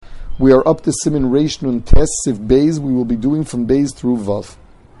We are up to Siman Reish Nun Tes Sif Beis. We will be doing from Beis through Vav.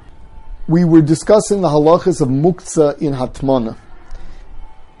 We were discussing the halachas of muktzah in hatmana.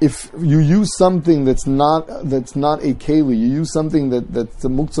 If you use something that's not a keli, you use something that's a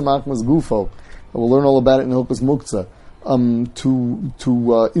muktzah machmas gufo. We'll learn all about it in Hilchos Muktzah.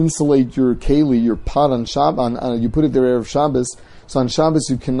 To insulate your keli, your pot on Shabbos, you put it there Erev Shabbos. So on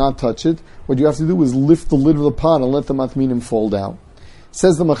Shabbos you cannot touch it. What you have to do is lift the lid of the pot and let the matminim fall down.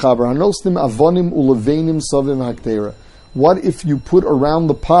 Says the Machaber, Hanostim avonim ulevenim sovim haktera. What if you put around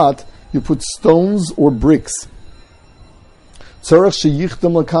the pot, you put stones or bricks? Tzarech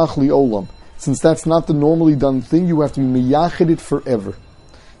sheyichtem lakach liolam. Since that's not the normally done thing, you have to be meyached it forever.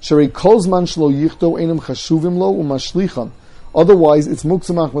 Sherei kozman shlo yichto enim chashuvim lo umashlicham. Otherwise, it's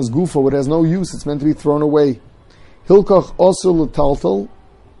muktzah machmas gufo. It has no use. It's meant to be thrown away. Hilkach also letaltalan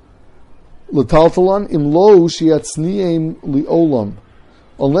im lo shiatzniim liolam.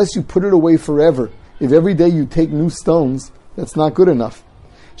 Unless you put it away forever. If every day you take new stones, that's not good enough.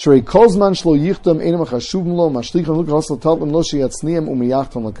 Shrei kozman shlo yichtam enim chashuvim lo mashlicham hilkach letaltalan lo shiatzniim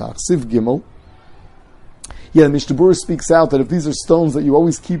umiyachtam lakach. Siv Gimel. Yeah, the Mishnah Berurah speaks out that if these are stones that you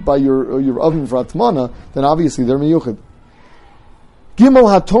always keep by your oven for atmana, then obviously they're miyuchid. Gimel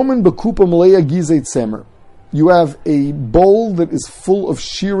hatomen bekupa maleya gizei tzemer. You have a bowl that is full of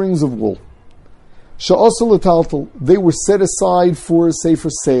shearings of wool. Sha'asa letaltal. They were set aside for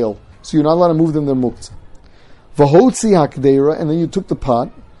sale, so you're not allowed to move them. They're muktzah. V'hotzi hakdeira, and then you took the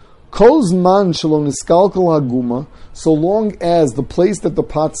pot. Kol zman shelo niskalkal haguma. So long as the place that the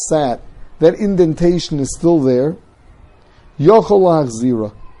pot sat, that indentation is still there. Yochol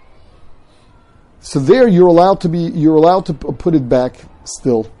lahachzira. So there you're allowed to put it back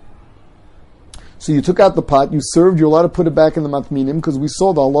still. So you took out the pot, you served, you're allowed to put it back in the matminim, because we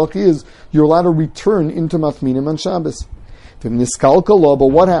saw the halach is you're allowed to return into matminim on Shabbos. But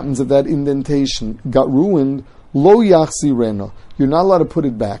what happens if that indentation got ruined? Lo yachzirena. You're not allowed to put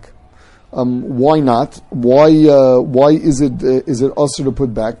it back. Why not? Why is it usher to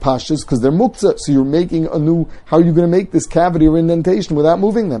put back pashas? Because they're muktzah. So you're making a new. How are you going to make this cavity or indentation without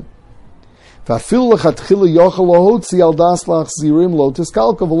moving them? You're allowed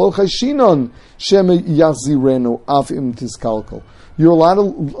to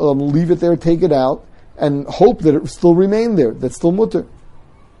leave it there, take it out, and hope that it still remain there. That's still mutter.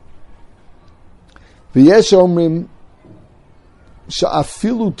 Others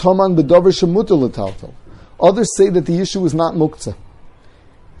say that the issue is not muktzah.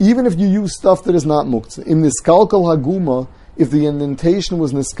 Even if you use stuff that is not muktzah. In niskalkal haguma, if the indentation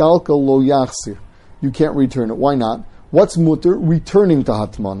was niskalkal lo yachsir, you can't return it. Why not? What's mutter? Returning to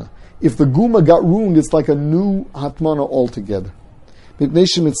hatmana. If the guma got ruined, it's like a new hatmana altogether. It's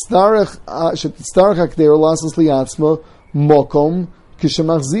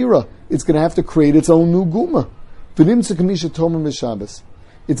going to have to create its own new guma.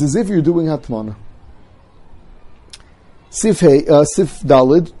 It's as if you're doing hatmana. Sif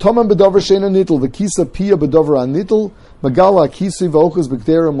Dalid, Tomam bedover sheina nitl, v'kisa pia bedover anitl, magala kisi v'ochas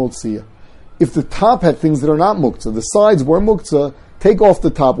b'ktera motzia. If the top had things that are not muktzah, the sides were muktzah, take off the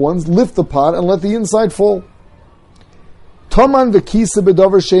top ones, lift the pot, and let the inside fall. Toman v'kisa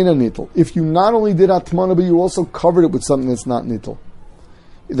bedover sheina nitl. If you not only did hatmana, but you also covered it with something that's not nitl,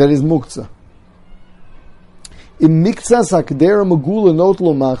 that is muktzah. In mikzas hakdera magula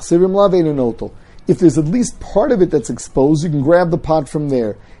notlo machsirim laveinu notl. If there's at least part of it that's exposed, you can grab the pot from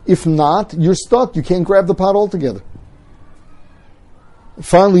there. If not, you're stuck. You can't grab the pot altogether.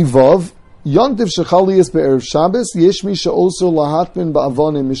 Finally, Vav. Yontiv shechaliyas be'erev Shabbos, yesh mi she'osur lahatmin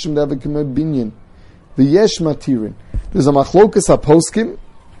ba'avonim mishum davik binyan. V'yesh matirin. There's a machlokas haposkim.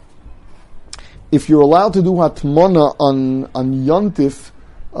 If you're allowed to do hatmana on Yontif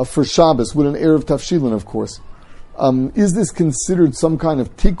for Shabbos, with an erev tafshilin, of course, is this considered some kind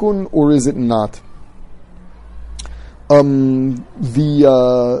of tikkun or is it not? The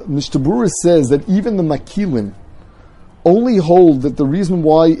Mishnah Berurah says that even the makilin only hold that the reason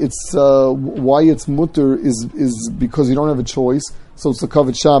why it's mutter is because you don't have a choice, so it's a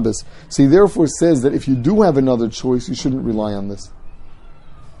covered Shabbos. So he therefore says that if you do have another choice, you shouldn't rely on this.